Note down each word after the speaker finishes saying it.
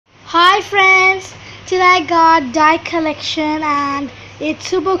Hi friends, today I got dye collection and it's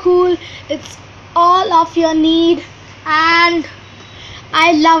super cool. It's all of your need and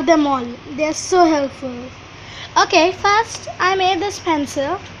I love them all. They're so helpful. Okay, first I made this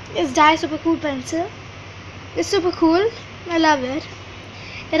pencil. It's dye super cool pencil. It's super cool. I love it.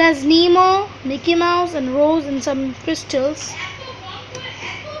 It has Nemo, Mickey Mouse and Rose and some crystals.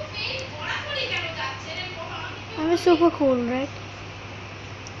 And it's super cool, right?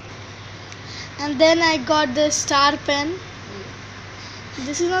 And then I got the star pen.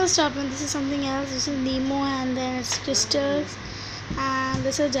 This is not a star pen, this is something else. This is Nemo and then it's crystals. And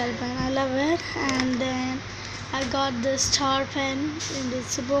this is gel pen. I love it. And then I got this star pen and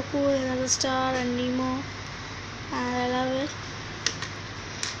it's super cool. It has a star and Nemo. And I love it.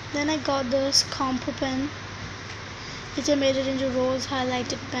 Then I got this compo pen, which I made it into rose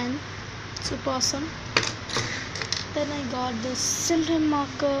highlighted pen. Super awesome. Then I got this simple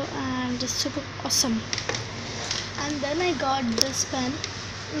marker and it's super awesome. And then I got this pen.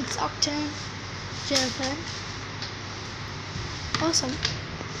 It's Octane gel pen. Awesome.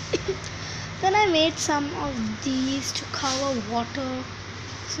 Then I made some of these to cover water.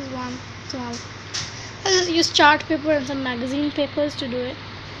 This is one small. I just used chart paper and some magazine papers to do it.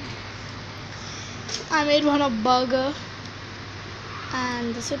 I made one of burger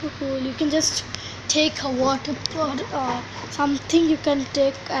and it's super cool. You can just take a water pot or something you can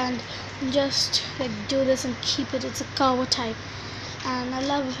take and just like do this and keep it. It's a cover type and I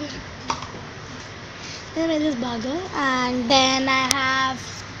love it. Then I made this burger and then I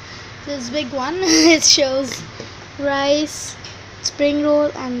have this big one. It shows rice, spring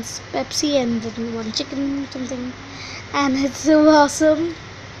roll and Pepsi and then one chicken something and it's so awesome.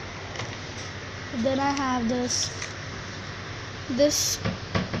 Then I have this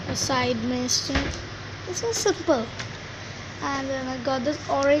side mist. This was simple. And then I got this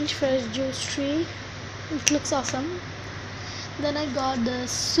orange fresh juice tree. It looks awesome. Then I got the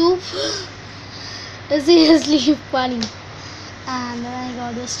soup. It's seriously funny. And then I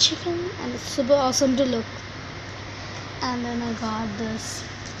got this chicken and it's super awesome to look. And then I got this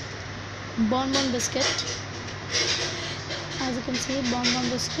bonbon biscuit. As you can see, bonbon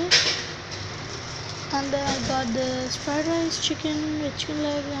biscuit. And then I got this fried rice chicken with chicken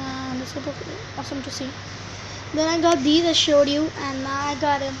leg and it's super awesome to see. Then I got these I showed you and now I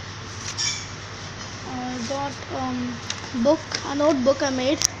got book, a notebook I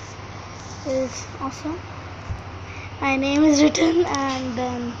made. It's awesome. My name is written and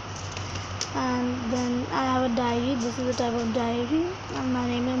then I have a diary. This is the type of diary and my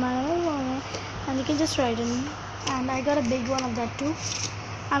name is and you can just write in. And I got a big one of that too.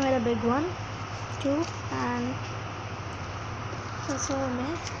 I made a big one too and that's all I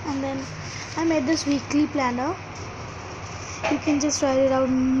made. And then I made this weekly planner. You can just write it out.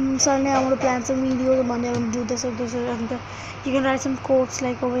 Sunday I want to plan some videos, Monday I want to do this or this and you can write some quotes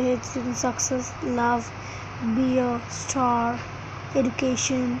like over here. It's written success, love, be a star,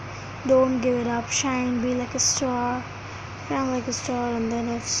 education, don't give it up, shine, be like a star, shine like a star, and then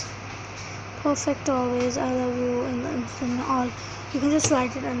it's perfect always, I love you, and all. You can just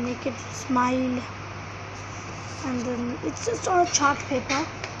write it and make it smile. And then it's just on a chart paper.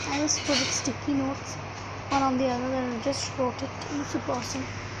 I just put it sticky notes one on the other and I just wrote it. It's super awesome.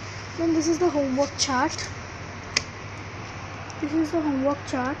 Then this is the homework chart. This is the homework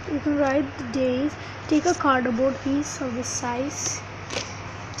chart. You can write the days. Take a cardboard piece of this size.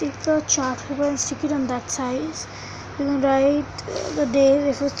 Take the chart paper and stick it on that size. You can write the day.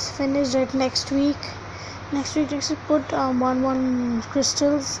 If it's finished, write next week. Next week, just put one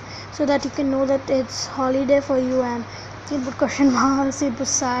crystals so that you can know that it's holiday for you, and you can put question marks, you put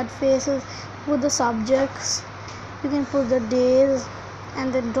sad faces, put the subjects, you can put the days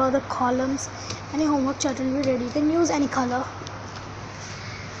and then draw the columns. Any homework chart will be ready. You can use any color.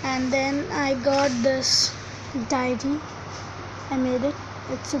 And then I got this diary. I made it.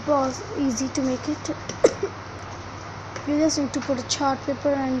 It's super easy to make it. You just need to put a chart paper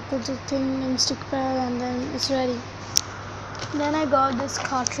and put the thing in stick pad and then it's ready. Then I got this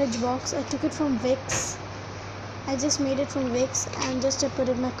cartridge box. I took it from Vicks. I just made it from Vicks and just I put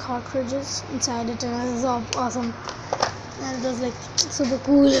in my cartridges inside it and it was awesome. And it was like super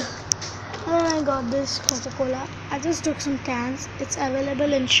cool. And then I got this Coca-Cola. I just took some cans. It's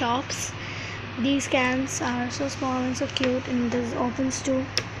available in shops. These cans are so small and so cute and this opens too.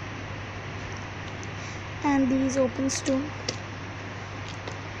 And these opens too.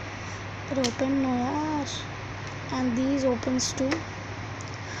 It open, no yaar. And these opens too.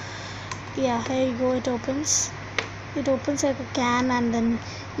 Yeah, here you go, it opens. It opens like a can and then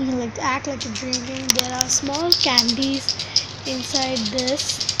you can like act like you're drinking. There are small candies inside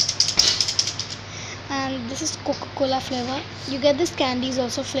this and this is Coca-Cola flavor. You get this candies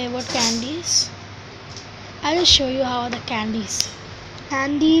also, flavored candies. I will show you how are the candies.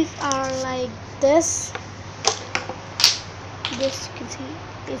 Candies are like this. This you can see,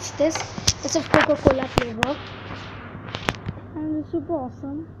 it's this. It's a Coca-Cola flavor, and it's super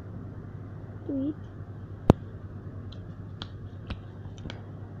awesome to eat.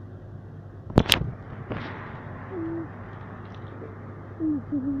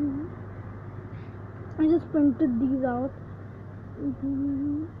 I just printed these out.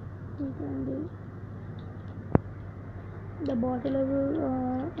 The bottle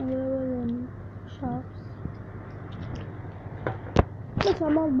available in shops. But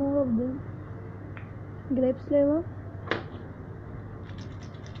some are more of them. Grapes flavor.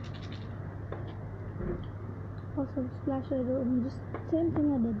 Also splash just same thing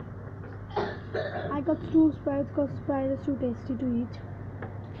I did. I got 2 Sprites because Sprite is too tasty to eat.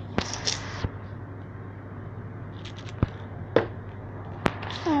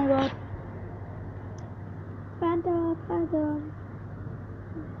 I got Fanta.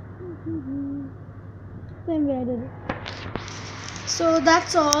 Same way I did it. So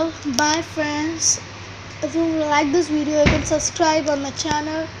that's all. Bye friends. If you like this video, you can subscribe on my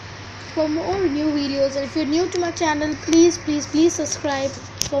channel for more new videos, and if you're new to my channel, please subscribe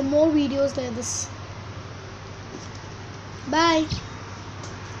for more videos like this. Bye.